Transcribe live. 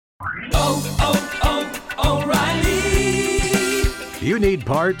O'Reilly. You need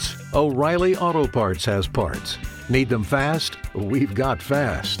parts? O'Reilly Auto Parts has parts. Need them fast? We've got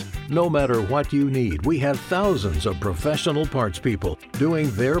fast. No matter what you need, we have thousands of professional parts people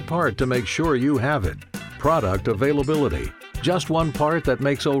doing their part to make sure you have it. Product availability. Just one part that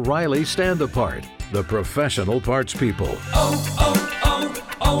makes O'Reilly stand apart. The professional parts people.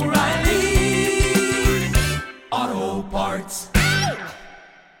 O'Reilly Auto Parts.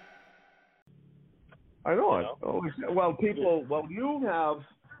 I know it. Well, you have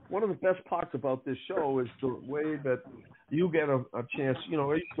one of the best parts about this show is the way that you get a chance.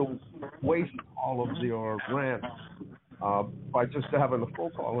 I used to waste all of your rants by just having a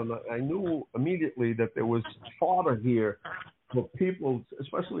phone call, and I knew immediately that there was fodder here for people,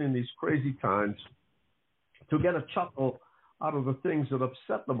 especially in these crazy times, to get a chuckle out of the things that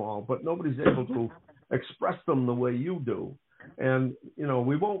upset them all, but nobody's able to express them the way you do. And,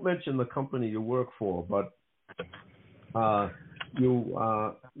 we won't mention the company you work for, but you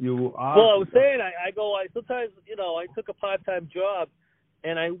are... Well, I was saying, I sometimes, I took a part-time job,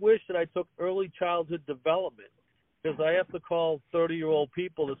 and I wish that I took early childhood development, because I have to call 30-year-old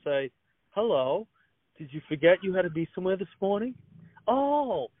people to say, hello, did you forget you had to be somewhere this morning?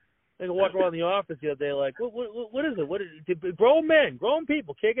 Oh, they can walk around the office the other day like, what is it? Grown men, grown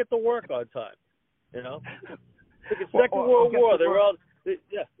people can't get to work on time, Like the Second World War, they were all,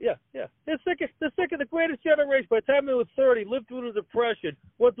 yeah. They're sick of the greatest generation. By the time they were 30, lived through the Depression,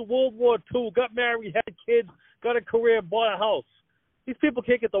 went to World War II, got married, had kids, got a career, bought a house. These people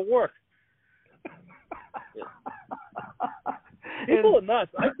can't get to work. People are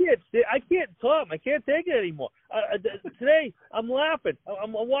nuts. I can't talk. I can't take it anymore. Today, I'm laughing.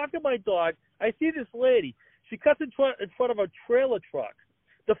 I'm walking my dog. I see this lady. She cuts in front of a trailer truck.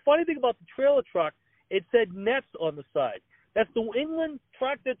 The funny thing about the trailer truck, it said Nets on the side. That's New England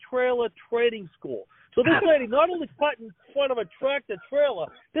Tractor Trailer Trading School. So this lady not only cut in front of a tractor trailer,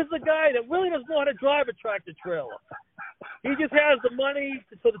 this is a guy that really doesn't know how to drive a tractor trailer. He just has the money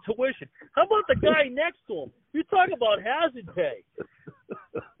for the tuition. How about the guy next to him? You talk about hazard pay.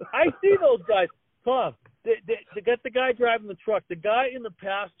 I see those guys. Tom, they got the guy driving the truck, the guy in the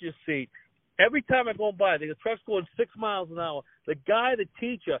passenger seat. Every time I go by, the truck's going 6 miles an hour. The guy, the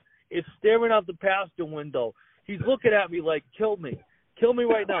teacher, is staring out the passenger window. He's looking at me like, kill me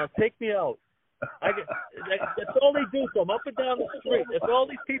right now, take me out. That's all they do. So I'm up and down the street. That's all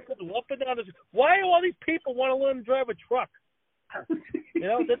these people do, up and down the street. Why do all these people want to learn to drive a truck?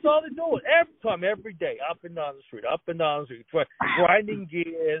 That's all they're doing. Every day, up and down the street, grinding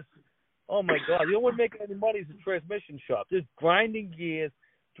gears. Oh my God, you don't want to make any money as a transmission shop. Just grinding gears,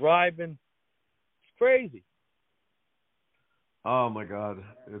 driving. It's crazy. Oh my God,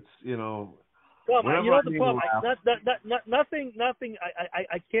 it's Well, the problem. Nothing.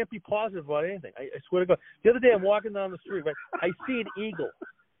 I can't be positive about anything. I swear to God. The other day, I'm walking down the street. Right, I see an eagle.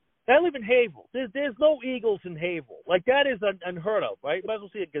 I live in Haverhill. There's no eagles in Haverhill. Like that is unheard of, right? You might as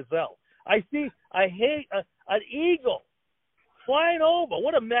well see a gazelle. I hate an eagle flying over.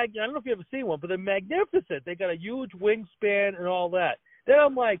 What a I don't know if you ever seen one, but they're magnificent. They got a huge wingspan and all that. Then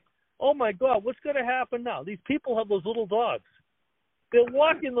I'm like, oh my God, what's going to happen now? These people have those little dogs. They're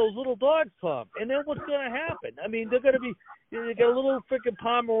walking those little dogs, Tom, and then what's going to happen? I mean, they got a little freaking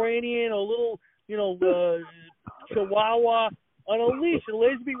Pomeranian or a little, Chihuahua on a leash. The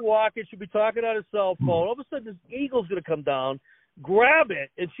lady's be walking, she'll be talking on her cell phone. All of a sudden, this eagle's going to come down, grab it,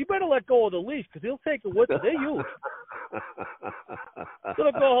 and she better let go of the leash because he'll take it with her. They're huge. She's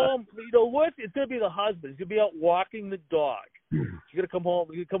going to go home. It's going to be the husband. He's going to be out walking the dog. She's going to come home.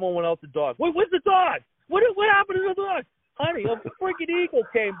 He's going to come home without the dog. Wait, where's the dog? What happened to the dog? Honey, a freaking eagle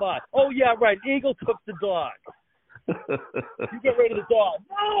came by. Oh, yeah, right. Eagle took the dog. You get rid of the dog.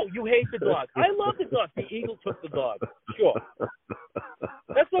 No, you hate the dog. I love the dog. The eagle took the dog. Sure.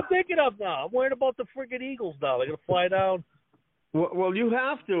 That's what I'm thinking of now. I'm worried about the freaking eagles now. They're going to fly down. Well, you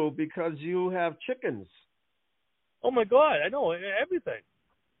have to because you have chickens. Oh, my God. I know everything.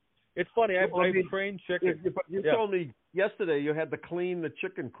 It's funny. I've trained chickens. You told me yesterday you had to clean the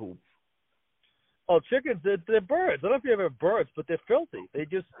chicken coop. Oh, chickens, they're birds. I don't know if you ever have birds, but they're filthy. They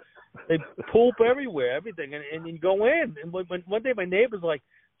poop everywhere, everything. And you go in. And one day my neighbor's like,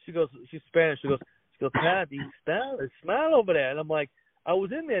 she's Spanish. She goes, Pat, do you smell over there? And I'm like, I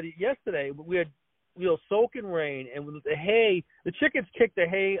was in there yesterday. We had, soaking rain. And with the hay, the chickens kick the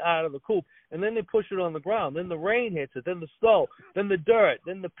hay out of the coop. And then they push it on the ground. Then the rain hits it. Then the snow. Then the dirt.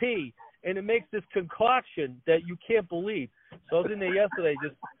 Then the pee. And it makes this concoction that you can't believe. So I was in there yesterday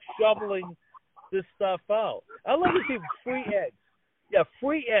just shoveling this stuff out. I love to see free eggs. Yeah,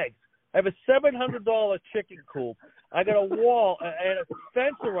 free eggs. I have a $700 chicken coop. I got a wall and a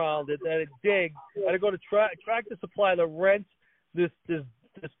fence around it that it digs. I got to go to Tractor Supply to rent this.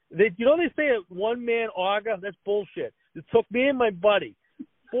 They say a one-man auger? That's bullshit. It took me and my buddy,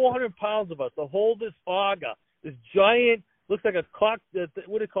 400 pounds of us, to hold this auger, this giant, looks like a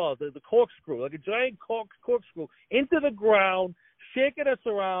what do you call it, the corkscrew, like a giant corkscrew, into the ground, shaking us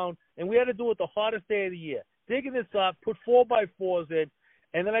around, and we had to do it the hottest day of the year. Digging this up, put 4x4s in,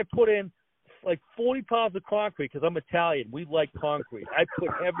 and then I put in like 40 pounds of concrete because I'm Italian. We like concrete. I put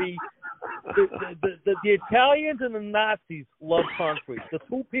heavy. The Italians and the Nazis love concrete. The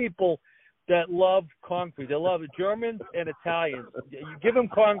two people that love concrete, they love it. Germans and Italians. You give them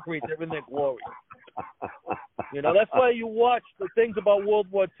concrete, they're in their glory. That's why you watch the things about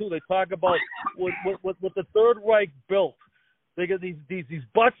World War II. They talk about what the Third Reich built. They got these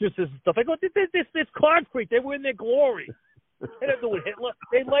buttresses and stuff. I go, this concrete. They were in their glory. They didn't do it Hitler.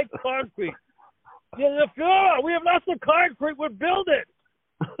 They like concrete. The Fuhrer, we have lots of concrete. We're building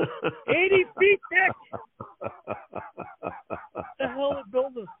 80 feet thick. The hell are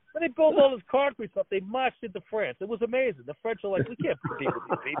building? When they built all this concrete stuff, they marched into France. It was amazing. The French are like, we can't compete with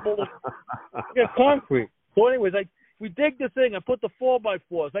these people. We got concrete. So anyways, we dig the thing. I put the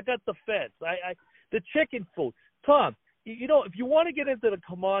 4x4s. I got the fence. The chicken food. Tom, if you want to get into the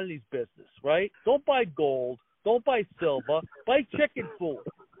commodities business, right? Don't buy gold. Don't buy silver. Buy chicken food.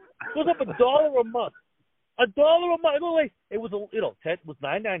 It goes up $1 a month. $1 a month. It was it was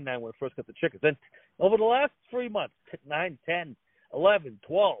 $9.99 when I first got the chickens. Then over the last 3 months, 9, 10, 11,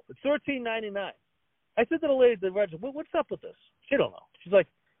 12, it's $13.99. I said to the lady at the register, "What's up with this?" She don't know. She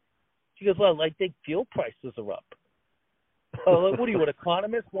goes, "Well, I think fuel prices are up." Oh, what are you, an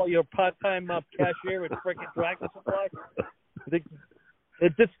economist? While you're a part-time cashier at freaking Tractor Supply?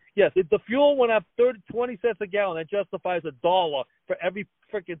 The fuel went up 20 cents a gallon. That justifies $1 for every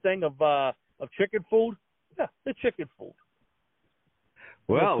freaking thing of chicken food. Yeah, the chicken food.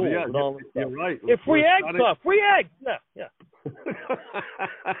 Well, yeah, you're right. It's free eggs, stuff. Free eggs. Yeah.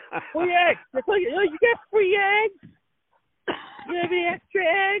 Free eggs. You get free eggs? You have any extra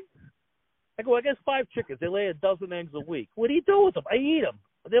eggs? I go, I guess 5 chickens. They lay a dozen eggs a week. What do you do with them? I eat them.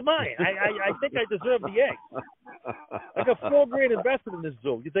 They're mine. I think I deserve the eggs. I got $4,000 invested in this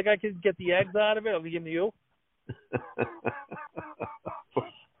zoo. You think I can get the eggs out of it? I'll give them to you.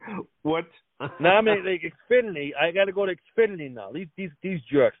 What? Now I'm at Xfinity. I got to go to Xfinity now. These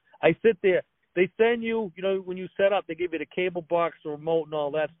jerks. I sit there. They send you, when you set up, they give you the cable box, the remote, and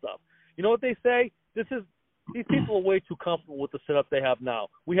all that stuff. You know what they say? These people are way too comfortable with the setup they have now.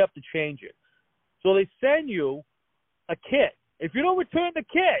 We have to change it. So they send you a kit. If you don't return the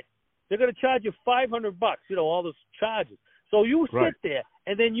kit, they're going to charge you $500. All those charges. So you sit there,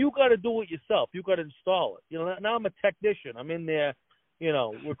 and then you got to do it yourself. You got to install it. Now I'm a technician. I'm in there.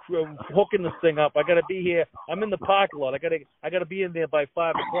 We're hooking this thing up. I got to be here. I'm in the parking lot. I got to be in there by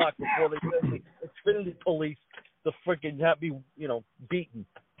 5 o'clock before they send the Xfinity police to freaking have me, beaten.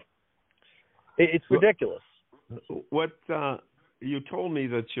 It's ridiculous. What you told me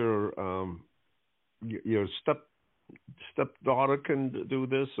that your stepdaughter can do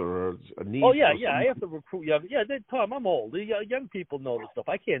this, or a niece? Oh yeah. I have to recruit young. Yeah, Tom, I'm old. The young people know this stuff.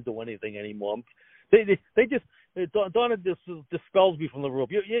 I can't do anything anymore. They just Donna just dispels me from the room.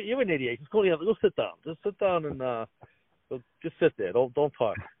 You're an idiot. Just go sit down. Just sit down and just sit there. Don't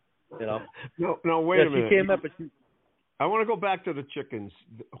talk. No, wait a minute. She came up and I want to go back to the chickens.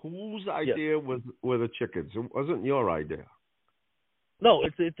 Whose idea were the chickens? It wasn't your idea. No,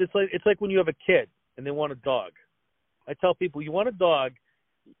 it's like when you have a kid and they want a dog. I tell people, you want a dog,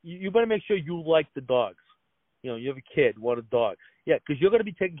 you better make sure you like the dogs. You have a kid, want a dog. Yeah, because you're going to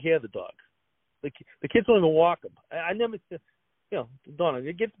be taking care of the dog. The kids don't even walk them. I never, Donna,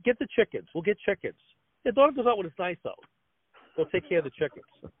 get the chickens. We'll get chickens. The dog goes out when it's nice out. They'll take care of the chickens.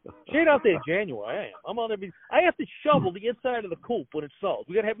 She ain't out there in January. I'm on every. I have to shovel the inside of the coop when it snows.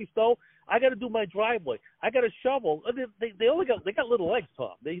 We got heavy snow. I got to do my driveway. I got to shovel. They only got little legs,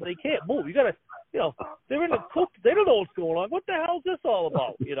 Tom. They can't move. You got to, they're in the coop. They don't know what's going on. What the hell is this all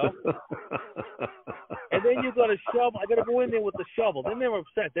about? And then you got to shovel. I got to go in there with the shovel. Then they're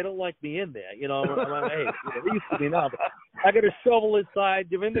upset. They don't like me in there. I'm like, hey, they used to be now. But I got to shovel inside.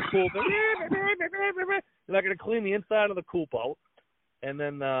 They're in the coop. And I got to clean the inside of the coop out. And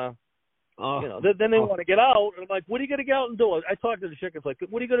then, then they want to get out. And I'm like, what are you going to get out and do? I talk to the chickens like,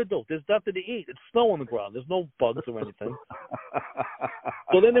 what are you going to do? There's nothing to eat. It's snow on the ground. There's no bugs or anything.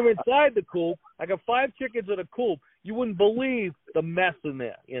 So then they're inside the coop. I got 5 chickens in a coop. You wouldn't believe the mess in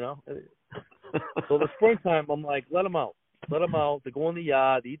there, So the springtime, I'm like, let them out. Let them out. They go in the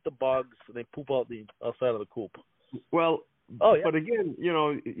yard, they eat the bugs, and they poop out the outside of the coop. Well, Oh yeah. But again,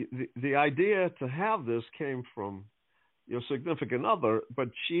 the idea to have this came from your significant other, but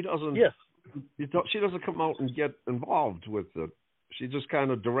she doesn't. Yes. She doesn't come out and get involved with it. She just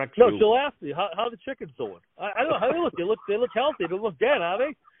kind of directs No, you. she'll ask me how the chickens doing. I don't know how they look. They look healthy. They don't look dead, are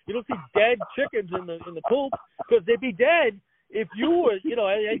they? You don't see dead chickens in the coop, because they'd be dead if you were,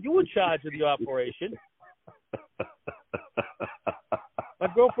 you were in charge of the operation. My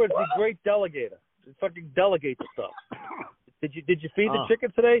girlfriend's a great delegator. She fucking delegates stuff. Did you feed the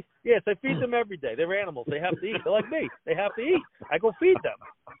chickens today? Yes, I feed them every day. They're animals. They have to eat. They're like me. They have to eat. I go feed them.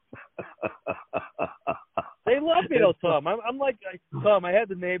 They love me though, Tom. I'm like, Tom, I had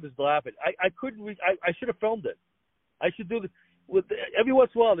the neighbors laughing. I couldn't reach. I should have filmed it. I should do this. Every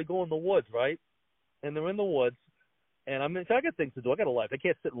once in a while they go in the woods, right? And they're in the woods, and so I got things to do. I got a life. I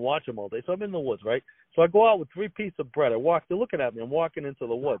can't sit and watch them all day. So I'm in the woods, right? So I go out with 3 pieces of bread. They're looking at me. I'm walking into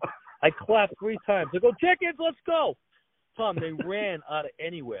the woods. I clap 3 times. I go, chickens, let's go. Tom, they ran out of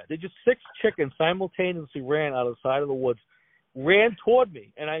anywhere. They just 6 chickens simultaneously ran out of the side of the woods, ran toward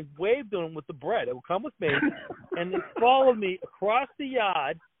me, and I waved them with the bread. They would come with me, and they followed me across the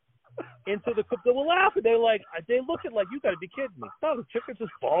yard into the coop. They were laughing. They looking like, you got to be kidding me. No, the chickens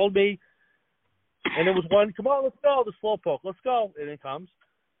just followed me, and there was one, come on, let's go, the slowpoke, let's go, and it comes,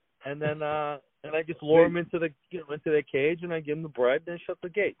 and then and I just lure them into their cage, and I give them the bread, and shut the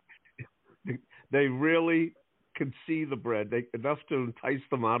gate. They really can see the bread, enough to entice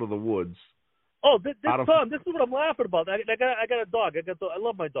them out of the woods. Oh, Tom, this is what I'm laughing about. I got a dog. I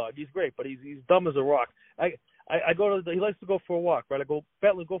love my dog. He's great, but he's dumb as a rock. I go to he likes to go for a walk, right? I go,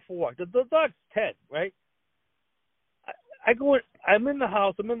 Bentley, go for a walk. The dog's 10, right? I go in, I'm in the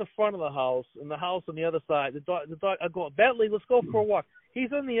house. I'm in the front of the house, and the house on the other side. The dog. I go, Bentley, let's go for a walk.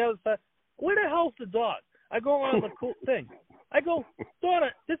 He's on the other side. Where the hell's the dog? I go around the cool thing. I go,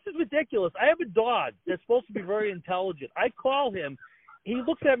 daughter, this is ridiculous. I have a dog that's supposed to be very intelligent. I call him. He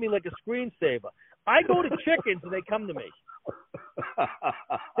looks at me like a screensaver. I go to chickens and they come to me.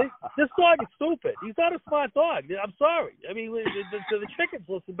 This dog is stupid. He's not a smart dog. I'm sorry. I mean, the chickens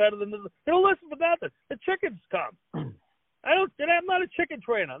listen better than they don't listen for nothing. The chickens come. I'm not a chicken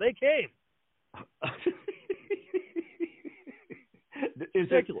trainer. They came.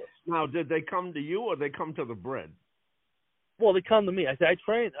 Ridiculous. Now, did they come to you or they come to the bread? Well, they come to me. I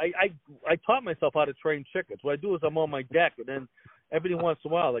taught myself how to train chickens. What I do is I'm on my deck, and then every once in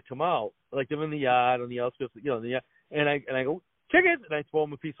a while they come out, like they're in the yard on the outskirts, and I go, chickens, and I throw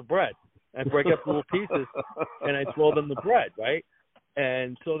them a piece of bread. I break up little pieces, and I throw them the bread, right?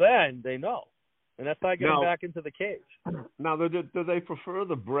 And so then they know, and that's how I get them back into the cage. Now, do they prefer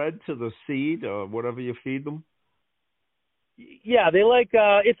the bread to the seed or whatever you feed them? Yeah, they like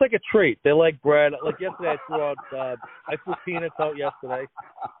it's like a treat. They like bread. Like yesterday, I threw peanuts out yesterday.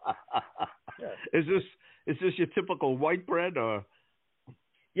 Yeah. Is this your typical white bread or?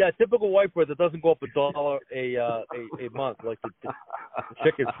 Yeah, typical white bread that doesn't go up $1 a month like the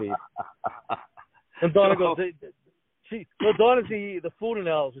chicken feed. And Donna goes, Donna's the food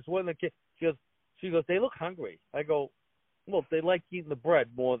analysis. When the kid, she goes, they look hungry. I go, well, they like eating the bread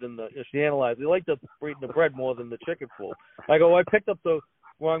more than she analyzed. They like eating the bread more than the chicken food. I go, I picked up the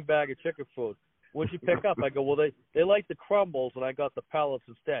wrong bag of chicken food. What'd you pick up? I go, well, they like the crumbles, and I got the pellets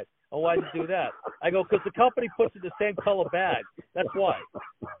instead. Oh, why'd you do that? I go, because the company puts it in the same color bag. That's why.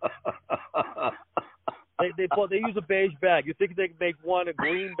 They use a beige bag. You think they can make one a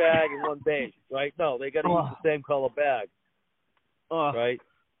green bag and one beige, right? No, they got to use the same color bag, right?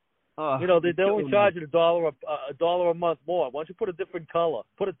 They only charge you $1 a month more. Why don't you put a different color?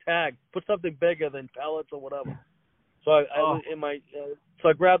 Put a tag. Put something bigger than pellets or whatever. So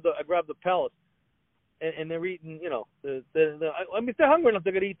I grabbed the pellets, and they're eating. If they're hungry enough,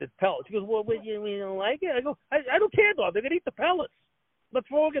 they're gonna eat the pellets. She goes, well, you don't like it? I go, I don't care, dog. They're gonna eat the pellets. I'm not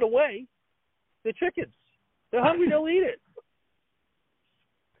throwing it away. They're chickens. They're hungry. They'll eat it.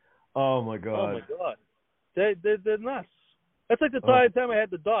 Oh my God. Oh my God. They're nuts. That's like the time I had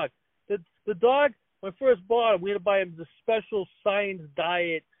the dog. The dog, when I first bought him, we had to buy him the special science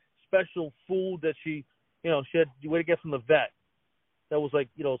diet, special food that she had to get from the vet. That was like,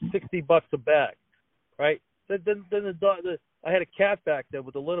 $60 a bag, right? Then the dog, I had a cat back there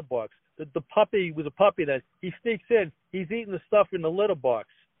with the litter box. The puppy was a puppy that he sneaks in. He's eating the stuff in the litter box.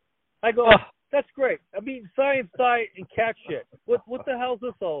 I go, that's great. I'm eating science diet and cat shit. What the hell is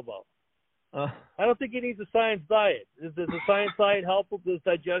this all about? I don't think he needs a science diet. Does the science diet help with his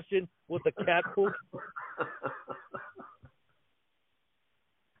digestion with the cat food?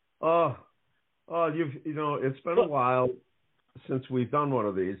 It's been a while since we've done one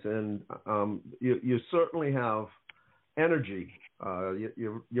of these, and you certainly have energy.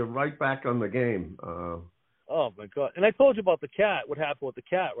 You're right back on the game. Oh my God! And I told you about the cat. What happened with the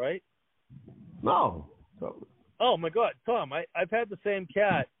cat, right? No. Oh my God, Tom! I've had the same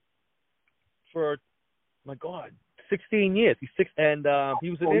cat for, my God, 16 years. He's six, and he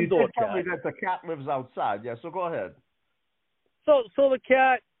was an indoor cat. Tell me that the cat lives outside. Yeah. So go ahead. So the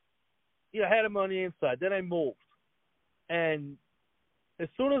cat, I had him on the inside. Then I moved, and as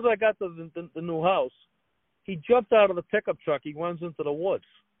soon as I got to the new house, he jumped out of the pickup truck. He runs into the woods.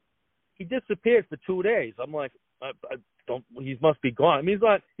 He disappeared for 2 days. I'm like, I don't. He must be gone. I mean,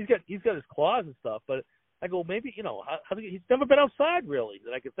 he's got his claws and stuff. But I go, maybe he's never been outside really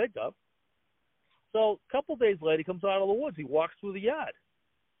that I can think of. So a couple days later, he comes out of the woods. He walks through the yard.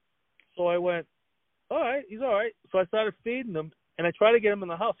 So I went, all right, he's all right. So I started feeding him, and I tried to get him in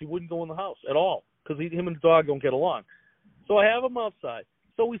the house. He wouldn't go in the house at all because him and the dog don't get along. So I have him outside.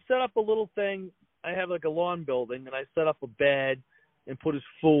 So we set up a little thing. I have like a lawn building, and I set up a bed and put his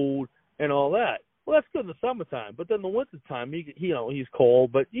food and all that. Well, that's good in the summertime. But then the wintertime, he's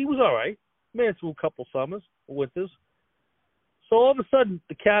cold, but he was all right. Made it through a couple summers, winters. So all of a sudden,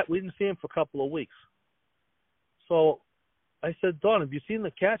 the cat, we didn't see him for a couple of weeks. So I said, Dawn, have you seen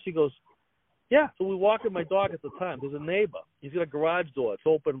the cat? She goes, yeah. So we walk in my dog at the time. There's a neighbor. He's got a garage door. It's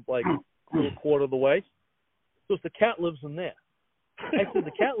open like a quarter of the way. So the cat lives in there. I said,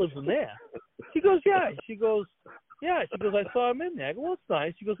 the cat lives in there? She goes, yeah. She goes, I saw him in there. I go, well, that's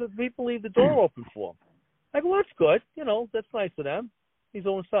nice. She goes, people leave the door open for him. I go, well, that's good. That's nice of them. He's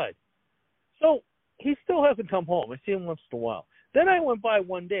on inside. So he still hasn't come home. I see him once in a while. Then I went by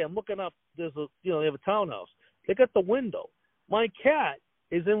one day. I'm looking up. There's they have a townhouse. They got the window. My cat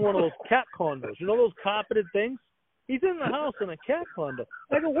is in one of those cat condos. You know those carpeted things? He's in the house in a cat condo.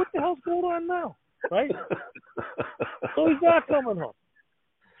 I go, what the hell's going on now? Right? So he's not coming home.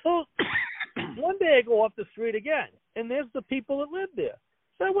 So one day I go up the street again, and there's the people that live there.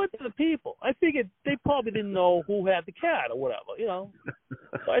 So I went to the people. I figured they probably didn't know who had the cat or whatever,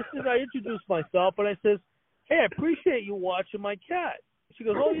 So I introduced myself, and I says, hey, I appreciate you watching my cat. She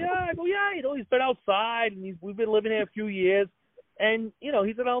goes, oh, yeah. I go, yeah, he's been outside, and we've been living here a few years. And,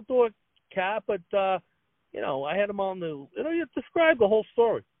 he's an outdoor cat, but, I had him on you described the whole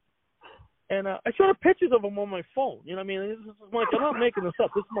story. And I showed her pictures of him on my phone. You know what I mean? This is like, I'm not making this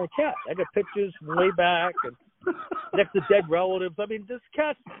up. This is my cat. I got pictures from way back and next to dead relatives. I mean, this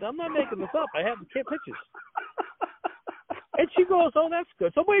cat, I'm not making this up. I have the cat pictures. And she goes, oh, that's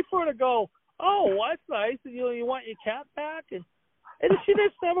good. So wait for her to go, oh, that's nice. And, you want your cat back? And she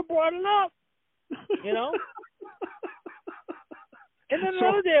just never brought it up, And then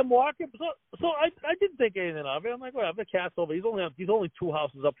another day I'm walking. So I didn't think anything of it. I'm like, well, the cat's over. He's only 2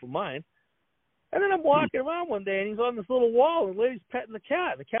 houses up from mine. And then I'm walking around one day, and he's on this little wall, and the lady's petting the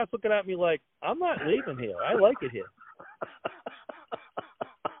cat. And the cat's looking at me like, I'm not leaving here. I like it here.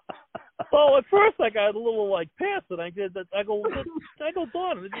 So at first I got a little pissed, and I go,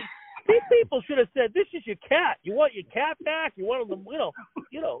 Dawn, these people should have said, this is your cat. You want your cat back? You want them,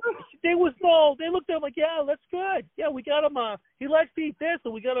 They looked at him like, yeah, that's good. Yeah, we got him he likes to eat this,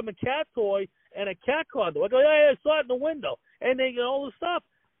 and we got him a cat toy and a cat condo. I go, yeah, I saw it in the window. And they get all this stuff.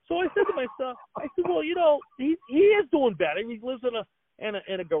 So I said to myself, well, he is doing better. He lives in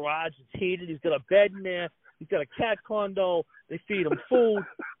a garage. It's heated. He's got a bed in there. He's got a cat condo. They feed him food.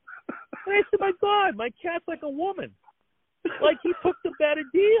 And I said, my God, my cat's like a woman. Like he took the better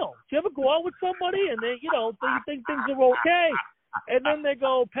deal. Do you ever go out with somebody and they, you think things are okay, and then they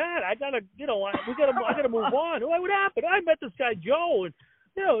go, Pat, I gotta move on. What happened? I met this guy Joe, and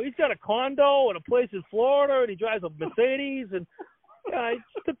he's got a condo and a place in Florida, and he drives a Mercedes, and I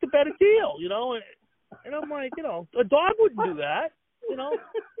just took the better deal, And I'm like, a dog wouldn't do that,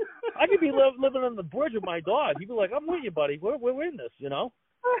 I could be living on the bridge with my dog. He'd be like, I'm with you, buddy. We're in this,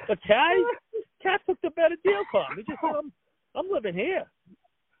 But cat took the better deal, Tom. He just said, I'm living here,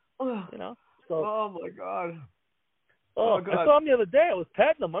 So, oh my God. Oh, God. I saw him the other day. I was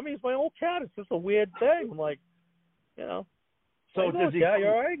petting him. I mean, he's my old cat. It's just a weird thing. I'm like, So does he? Yeah, you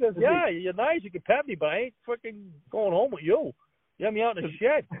all right? He goes, yeah, you're nice. You can pet me, but I ain't freaking going home with you. You have me out in the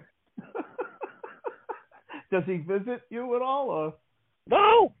shed. Does he visit you at all? Or?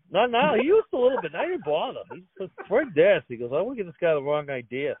 No, not now. He used to a little bit. I didn't bother. He's just frig this. He goes, I want to give this guy the wrong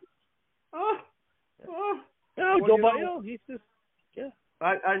idea. No, he's just, yeah.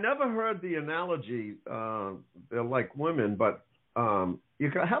 I never heard the analogy, they're like women, but you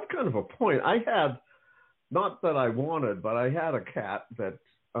have kind of a point. I had, not that I wanted, but I had a cat that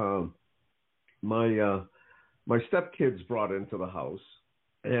my stepkids brought into the house,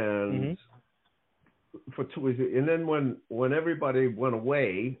 and for 2 weeks, and then when everybody went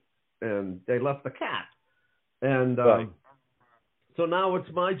away, and they left the cat, and so So now it's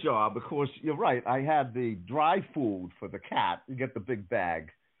my job. Of course, you're right. I had the dry food for the cat. You get the big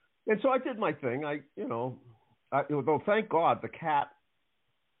bag. And so I did my thing. Though thank God the cat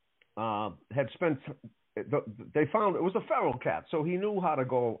had spent, they found it was a feral cat. So he knew how to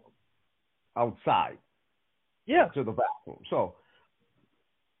go outside to the bathroom. So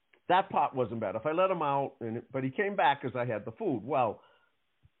that part wasn't bad. If I let him out, but he came back because I had the food. Well,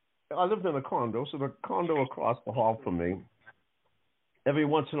 I lived in a condo, so the condo across the hall from me, every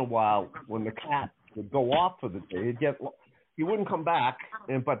once in a while, when the cat would go off for the day, he wouldn't come back,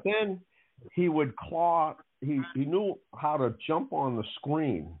 but then he would claw. He knew how to jump on the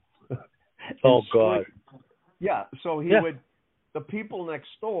screen. Oh God! Yeah, so he would. The people next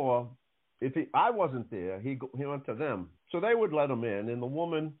door, I wasn't there, he went to them, so they would let him in, and the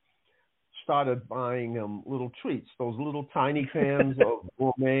woman started buying him little treats, those little tiny cans of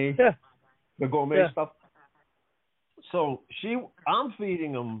gourmet, the gourmet stuff. So I'm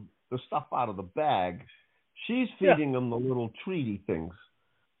feeding him the stuff out of the bag. She's feeding him the little treaty things.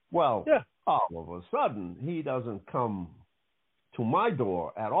 Well, all of a sudden, he doesn't come to my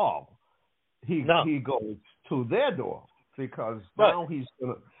door at all. He goes to their door because now he's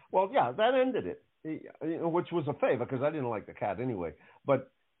going to... Well, that ended it, which was a favor because I didn't like the cat anyway.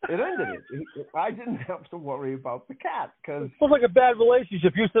 But it ended it. I didn't have to worry about the cat because... It was like a bad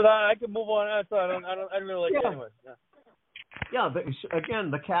relationship. You said, I can move on. I don't really like it anyway.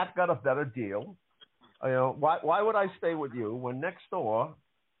 Again, the cat got a better deal. Why would I stay with you when next door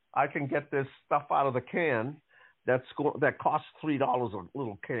I can get this stuff out of the can that costs $3 a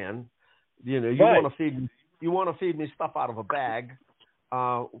little can? You want to feed me stuff out of a bag.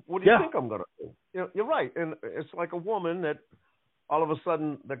 What do you think I'm going to do? You're right, and it's like a woman that all of a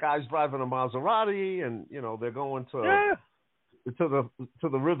sudden the guy's driving a Maserati, and they're going to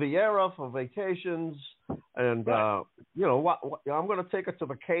the Riviera for vacations, and I'm going to take her to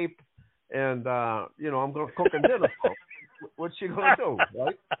the Cape, and I'm going to cook a dinner for her. What's she going to do,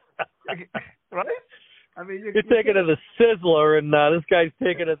 right? Right? I mean, you're taking it to the Sizzler, and this guy's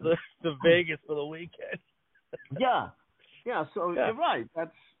taking it to Vegas for the weekend. Yeah. So you're right.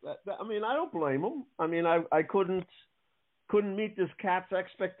 I mean, I don't blame him. I mean, I couldn't meet this cat's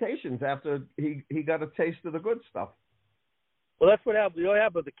expectations after he got a taste of the good stuff. Well, that's what happened. You know what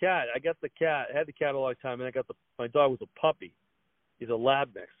happened with the cat? I got the cat. I had the cat a long time, and my dog was a puppy. He's a lab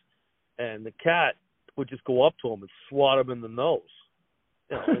mix, and the cat would just go up to him and swat him in the nose.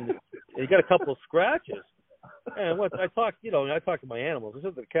 And he got a couple of scratches. And I talk to my animals. I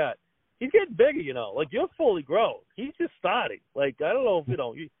said to the cat, he's getting bigger, like you're fully grown. He's just starting. Like, I don't know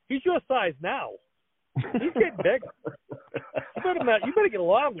if, he's your size now. He's getting bigger. You better get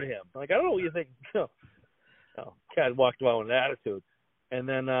along with him. Like, I don't know what you think. Cat walked around with an attitude. And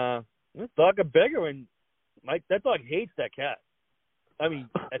then this dog got bigger, and that dog hates that cat. I mean,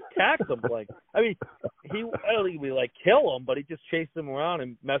 attacks him. I don't think he would kill him, but he just chases him around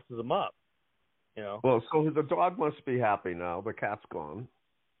and messes him up. Well, so the dog must be happy now. The cat's gone.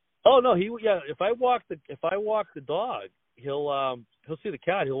 Oh no, if I walk the dog, he'll see the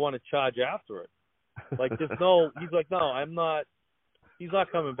cat. He'll want to charge after it. He's like, no, I'm not. He's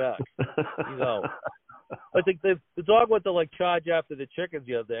not coming back. He's out. I think the dog went to charge after the chickens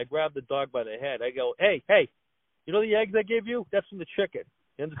the other day. I grabbed the dog by the head. I go, hey, you know the eggs I gave you? That's from the chicken.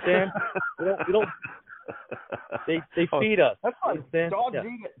 You understand? we don't. They feed us. That's right.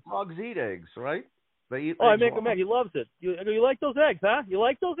 Dogs eat eggs, right? They eat. I make him egg. He loves it. You like those eggs, huh? You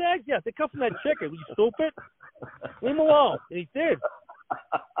like those eggs? Yeah, they come from that chicken. You stupid. Leave him alone. And he did.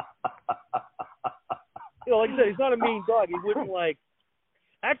 Like I said, he's not a mean dog. He wouldn't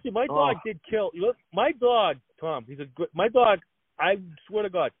Actually, my dog did kill. My dog, Tom. My dog. I swear to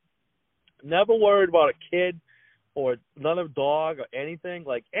God, never worried about a kid or another dog or anything.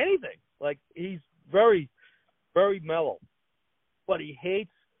 Anything. He's very, very mellow, but he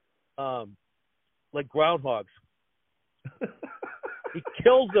hates groundhogs. He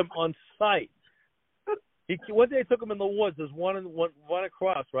kills them on sight. One day I took him in the woods. There's one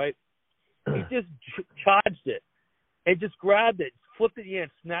across, right? He just charged it and just grabbed it, flipped it in the air,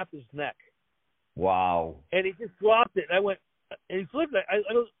 and snapped his neck. Wow. And he just dropped it. And I went, and he flipped it. I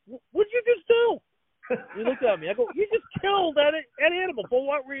go, what did you just do? He looked at me. I go, you just killed that animal. For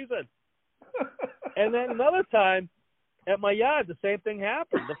what reason? And then another time, at my yard, the same thing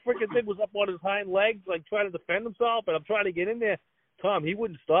happened. The freaking thing was up on his hind legs, trying to defend himself, and I'm trying to get in there. Tom, he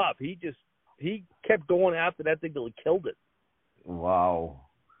wouldn't stop. He kept going after that thing till he killed it. Wow.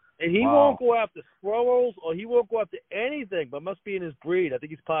 And he won't go after squirrels, or he won't go after anything, but must be in his breed. I think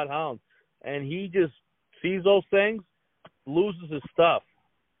he's pot hound. And he just sees those things, loses his stuff.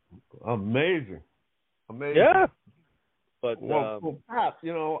 Amazing. Yeah. But well, Pat,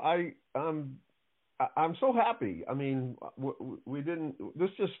 you know, I'm so happy. I mean, we didn't. This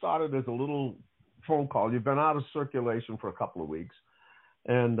just started as a little phone call. You've been out of circulation for a couple of weeks,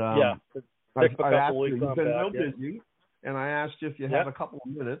 and I asked you. Weeks You've been back, real busy, and I asked you if you had a couple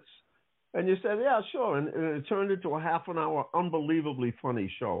of minutes, and you said, "Yeah, sure." And it turned into a half an hour, unbelievably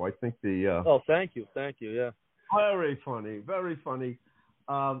funny show. I think the. Oh, thank you. Yeah. Very funny, very funny.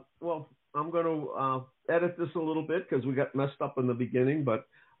 Well, I'm going to edit this a little bit because we got messed up in the beginning, but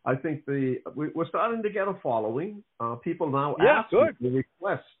I think we're starting to get a following. People now ask good. They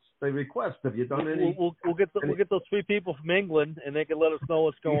request. Have you done any? We'll get those 3 people from England, and they can let us know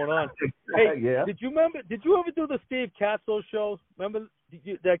what's going on. Hey, did you ever do the Steve Katzo shows? Remember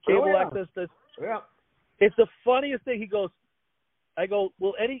that cable access? Yeah. It's the funniest thing. He goes, I go,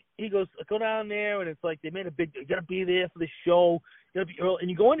 well, Eddie. He goes, go down there, and it's like they made a big. You gotta be there for the show. You gotta be early,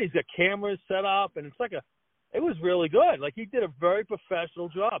 and you go in. He's got cameras set up, and it's like it was really good. Like he did a very professional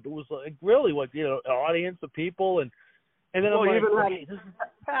job. It was like really what an audience of people, and then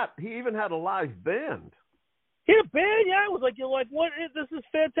Pat, he even had a live band. He had a band, yeah. It was like, you're like, what? This is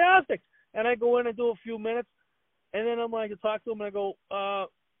fantastic. And I go in and do a few minutes, and then I'm like, I talk to him, and I go,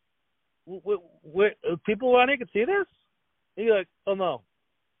 people around here can see this? He's like, oh no.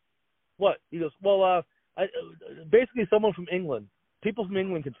 What? He goes, well, basically someone from England. People from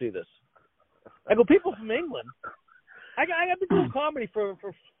England can see this. I go, people from England? I've been doing comedy for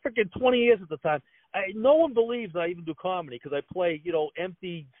freaking 20 years at the time. No one believes I even do comedy because I play,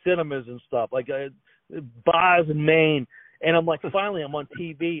 empty cinemas and stuff, like bars in Maine. And I'm like, finally, I'm on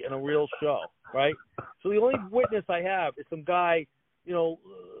TV in a real show, right? So the only witness I have is some guy,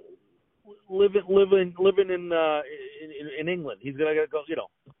 living in England. He's gonna go,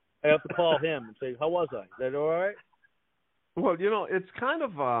 I have to call him and say, how was I? Is that all right? Well, it's kind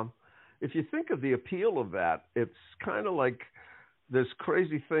of, if you think of the appeal of that, it's kind of like this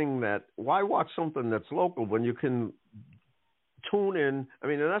crazy thing that why watch something that's local when you can tune in? I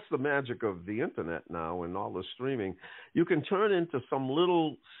mean, and that's the magic of the internet now and all the streaming. You can turn into some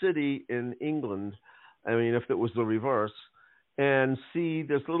little city in England. I mean, if it was the reverse, and see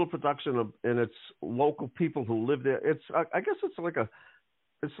this little production and it's local people who live there. I guess it's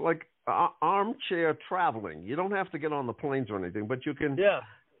like armchair traveling. You don't have to get on the planes or anything, but you can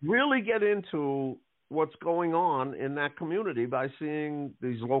really get into what's going on in that community by seeing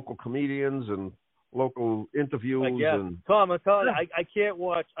these local comedians and local interviews. Tom, I'm telling you, I can't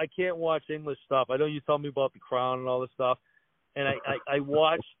watch English stuff. I know you told me about The Crown and all this stuff, and I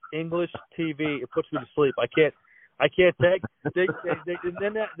watch English TV. It puts me to sleep. I can't take.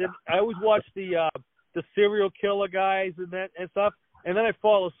 Then I always watch the serial killer guys and stuff, and then I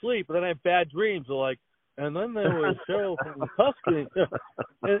fall asleep, and then I have bad dreams. And then there was Cheryl from Tuscany,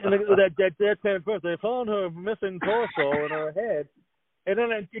 and that deadpan person. They found her missing torso in her head, and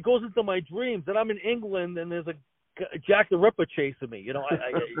then it goes into my dreams that I'm in England and there's a Jack the Ripper chasing me.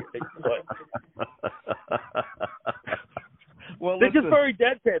 Well, they're just very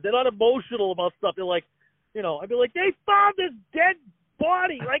deadpan. They're not emotional about stuff. They're like, I'd be like, they found this dead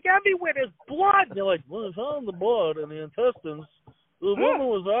body, like everywhere. There's blood. And they're like, well, they found the blood and the intestines. The woman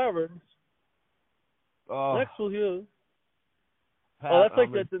was orange. Next was you. Pat, that's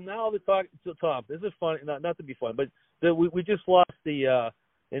like that. Now they're talking to Tom. This is funny, not to be funny, but we just lost the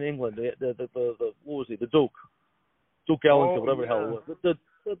in England. The what was he? The Duke Ellington, whatever the hell it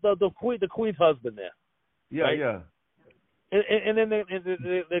was. The Queen's husband there. Yeah, right? Yeah. And then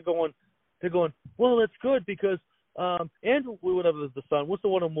they're going. Well, that's good because Andrew, whatever the son, what's the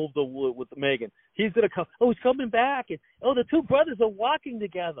one who moved with Meghan? He's gonna come. Oh, he's coming back, and the two brothers are walking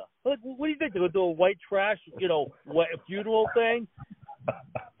together. Like, what do you think? They're gonna do a white trash, funeral thing?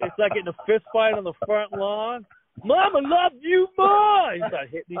 It's like getting a fist fight on the front lawn. Mama loves you more. He's not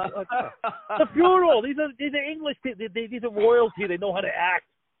hitting. It's a funeral. These are English people. These are royalty. They know how to act.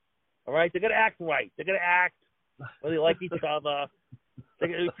 All right, they're gonna act right. They're gonna act. Well, they like each other. A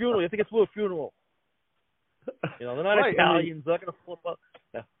funeral. I think it's for a funeral. They're not Italians. They're not going to flip up.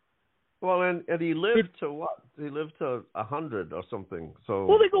 Yeah. Well, and he lived to what? He lived to 100 or something. So.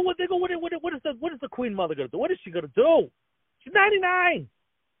 Well, they go. What is the Queen Mother going to do? What is she going to do? She's 99.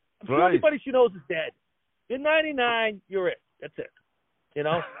 I'm sure everybody she knows is dead. You're 99. You're it. That's it.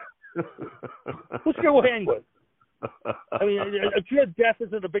 Who's she going to hang with? I mean, I'm sure death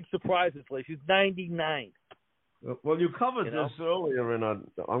isn't a big surprise this place. She's 99. Well, you covered this earlier, and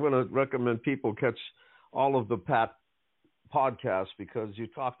I'm going to recommend people catch all of the Pat podcasts because you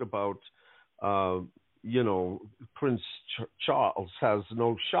talked about, Prince Charles has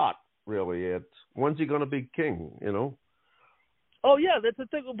no shot really at when's he going to be king, Oh yeah, that's the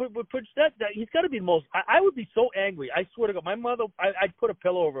thing. But that he's got to be the most. I would be so angry. I swear to God, my mother. I'd put a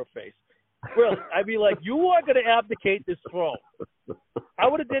pillow over her face. Really, I'd be like, "You are going to abdicate this throne." I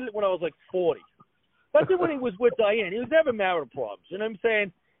would have did it when I was like 40. Especially when he was with Diane. He was having marital problems. You know what I'm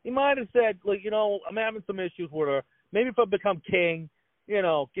saying? He might have said, like, I'm having some issues with her. Maybe if I become king,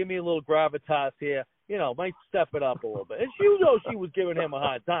 give me a little gravitas here. Might step it up a little bit. And she was giving him a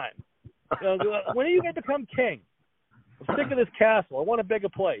hard time. When are you going to become king? I'm sick of this castle. I want a bigger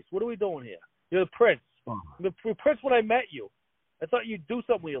place. What are we doing here? You're the prince. The prince when I met you. I thought you'd do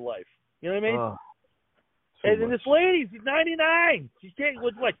something with your life. You know what I mean? And this lady, she's 99. She can't,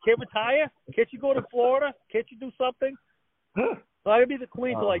 can't retire? Can't you go to Florida? Can't you do something? I'm going to be the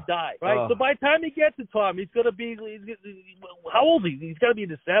queen till I die, right? So by the time he gets to Tom, he's going to be, how old is he? He's got to be in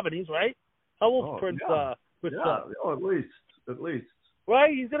the 70s, right? How old is Prince? At least.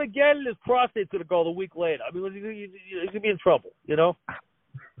 Right? He's going to get it. His prostate's going to go the week later. I mean, he's going to be in trouble,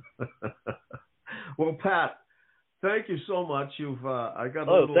 Well, Pat, thank you so much. I got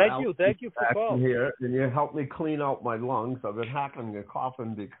a little thank you for calling here, and you helped me clean out my lungs. I've been hacking and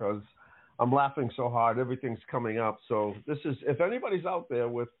coughing because I'm laughing so hard. Everything's coming up. So this is, if anybody's out there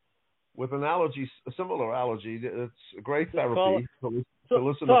with an allergy, a similar allergy, it's a great therapy to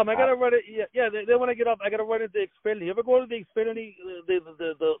listen Tom, to. I gotta run it. Yeah. Then when I get up, I gotta run into the Xfinity. You ever go to the Xfinity,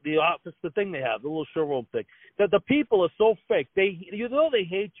 the office, the thing they have, the little showroom thing? The people are so fake. They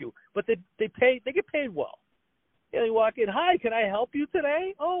hate you, but they get paid well. You walk in. Hi, can I help you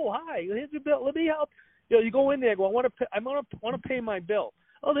today? Oh, hi. Here's your bill. Let me help. You go in there. Go. I want to pay my bill.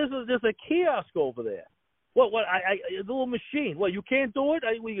 Oh, there's a kiosk over there. What? A little machine. What? You can't do it?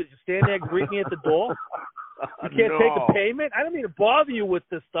 You just stand there and greet me at the door? You can't take a payment? I don't mean to bother you with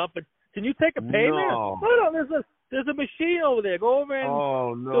this stuff, but can you take a payment? No. No. There's a machine over there. Go over and.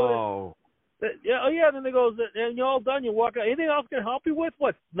 Oh no. Yeah. Then they goes, and you're all done. You walk out. Anything else can help you with?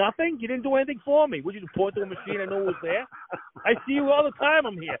 What? Nothing? You didn't do anything for me. Would you just point to a machine? I know it was there. I see you all the time.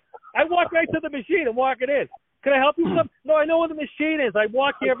 I'm here. I walk right to the machine and walk it in. Can I help you with something? No, I know where the machine is. I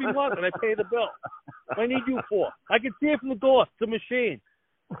walk here every month and I pay the bill. What do I need you for? I can see it from the door. It's the machine.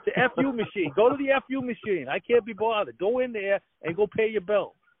 The FU machine. Go to the FU machine. I can't be bothered. Go in there and go pay your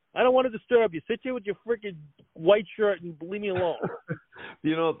bill. I don't want to disturb you. Sit here with your freaking white shirt and leave me alone.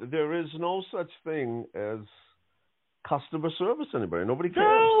 There is no such thing as customer service anybody. Nobody cares.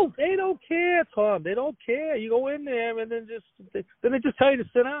 No, they don't care, Tom. They don't care. You go in there and then they just tell you to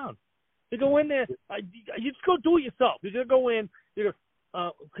sit down. You go in there. You just go do it yourself. You just go in. You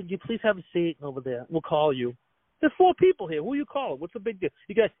go, could you please have a seat over there? We'll call you. There's 4 people here. Who are you calling? What's the big deal?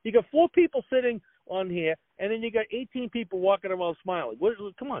 You got 4 people sitting on here, and then you got 18 people walking around smiling.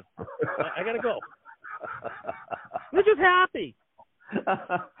 Come on. I got to go. They're just happy.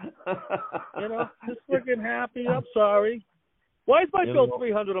 Just freaking happy. I'm sorry. Why is my bill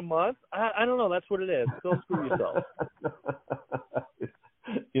 $300 a month? I don't know. That's what it is. Don't screw yourself.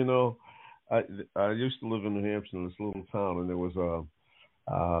 I used to live in New Hampshire in this little town, and there was a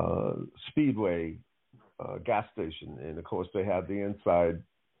Speedway gas station, and of course they had the inside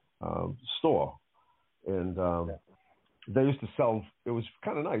store, and they used to sell. It was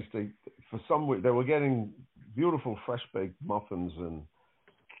kind of nice. They were getting beautiful fresh baked muffins and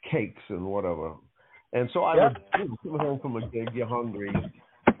cakes and whatever. And so I would come home from a gig. You're hungry,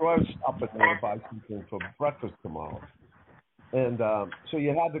 so I would stop at there to buy something for breakfast tomorrow. And so you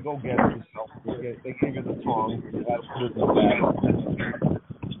had to go get it yourself. They gave you the tongs. You had to put it in the bag.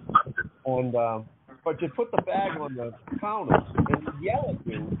 And but you put the bag on the counter and you yell at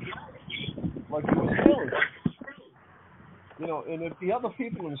you like you were stealing. And if the other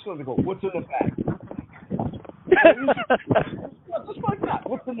people in the store, they go, "What's in the bag?" Just like that.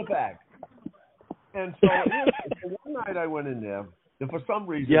 What's in the bag? And so one night I went in there, and for some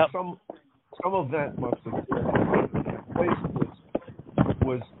reason, some event must have the place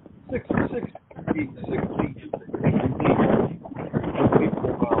was 6 feet deep.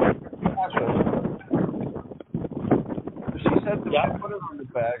 She said to me, I put it on the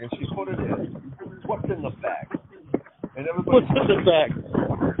bag, and she put it in. What's in the bag? And everybody What's in the bag?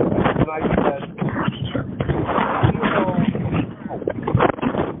 And I said,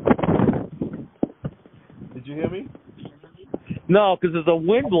 Did you hear me? No, because there's a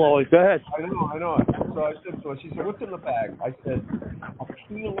wind blowing. Go ahead. I know. So I said to her, she said, "What's in the bag?" I said, "A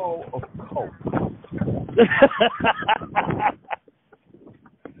kilo of Coke."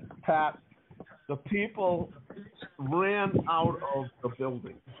 Pat, the people ran out of the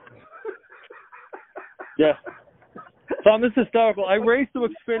building. Yeah. Tom, this is hysterical. I raced to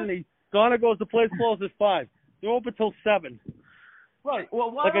Xfinity. Donna goes, the place closes at 5. They're open till 7. Right.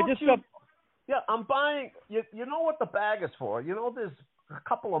 Well, Yeah, I'm buying. You know what the bag is for? You know, there's a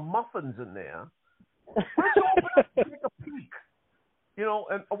couple of muffins in there. Let's open it and take a peek. You know,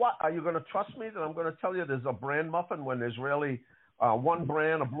 and what are you going to trust me that I'm going to tell you there's a bran muffin when there's really one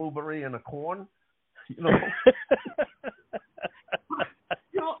bran, a blueberry, and a corn? You know.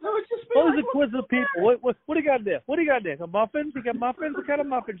 It just be those are quiz of people. What do you got there? What do you got there? The muffins? You got muffins? What kind of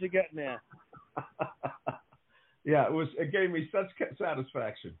muffins you got in there? Yeah, it gave me such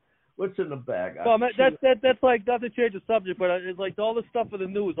satisfaction. What's in the bag? Well, that's like, not to change the subject, but it's like all this stuff in the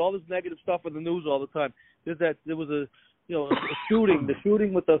news, all this negative stuff in the news all the time. There was a shooting, the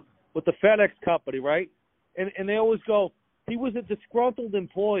shooting with the FedEx company, right? And they always go, he was a disgruntled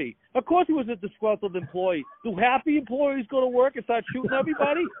employee. Of course he was a disgruntled employee. Do happy employees go to work and start shooting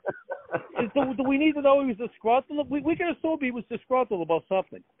everybody? Do we need to know he was disgruntled? We can assume he was disgruntled about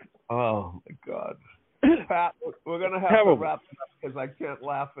something. Oh, my God. Pat, we're going to have to wrap it up because I can't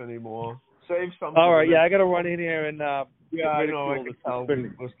laugh anymore. Save something. All right, yeah, I got to run in here and yeah, I know. I can tell.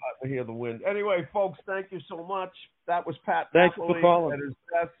 We're starting to hear the wind. Anyway, folks, thank you so much. That was Pat Napoli. Thanks for calling. At his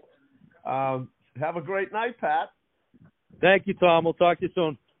best. Have a great night, Pat. Thank you, Tom. We'll talk to you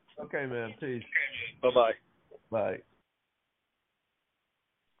soon. Okay, man. Peace. Bye-bye. Bye.